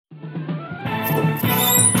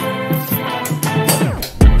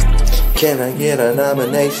Can I get a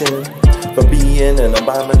nomination for being an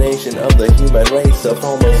abomination of the human race of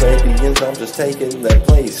Homo sapiens? I'm just taking their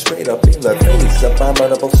place, straight up in the face.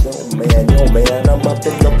 Abominable snowman, yo man, I'm up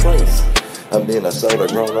in the place. I'm Minnesota,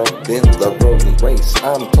 grown up in the rodent race.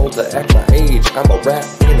 I'm told to act my age. I'm a rat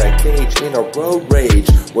in a cage, in a road rage.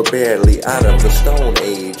 We're barely out of the stone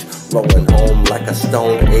age, rolling home like a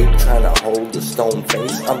stone ape, trying to hold the stone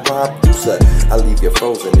face. I'm robdusa, I leave you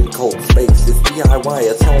frozen in cold space. It's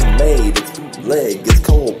DIY, it's homemade, it's bootleg, it's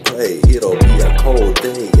Coldplay. It'll be a cold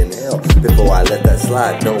day in hell before I let that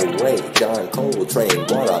slide. No way. John Coltrane,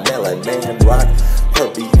 Watermelon Man, Rock,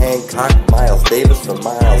 Herbie Hancock, Miles Davis for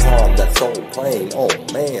miles on that soul plane. Oh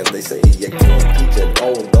man, they say you can't teach an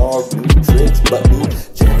old dog new tricks, but new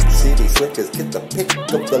Jack City slickers get the pick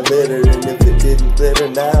of the litter. And if it didn't glitter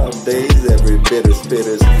nowadays, every bitter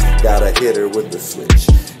spitter's got a hitter with the switch.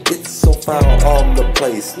 It's so foul on the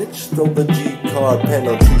place. Snitch, throw the G-card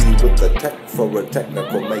penalty with the tech for a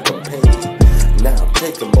technical, make them pay. Now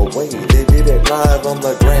take them away, they did it live on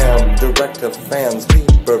the gram, direct to fans,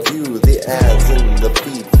 pay-per-view, the ads in the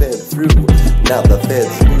feed fed through. Now the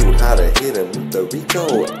feds knew how to hit him with the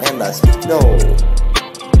Rico, and I speak no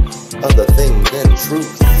other thing than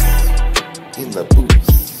truth in the booth.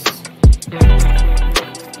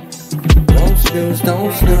 Don't snooze,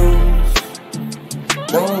 don't snooze,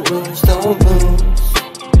 don't lose, don't lose,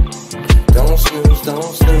 don't snooze,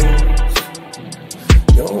 don't snooze.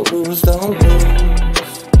 Don't lose, don't lose.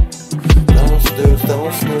 Don't snooze,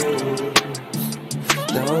 don't snooze.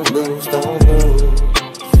 Don't lose, don't lose.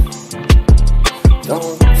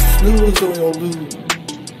 Don't snooze or you'll lose.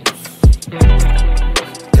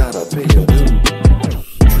 Gotta pay your dues.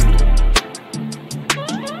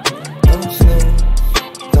 Don't snooze,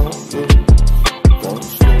 don't lose. Don't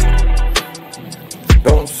snooze.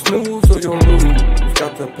 Don't snooze or you'll lose.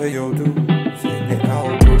 Gotta pay your dues. In the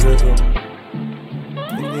algorithm.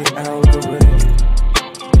 In the algorithm,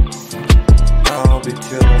 I'll be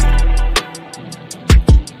chillin'.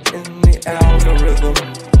 In the algorithm.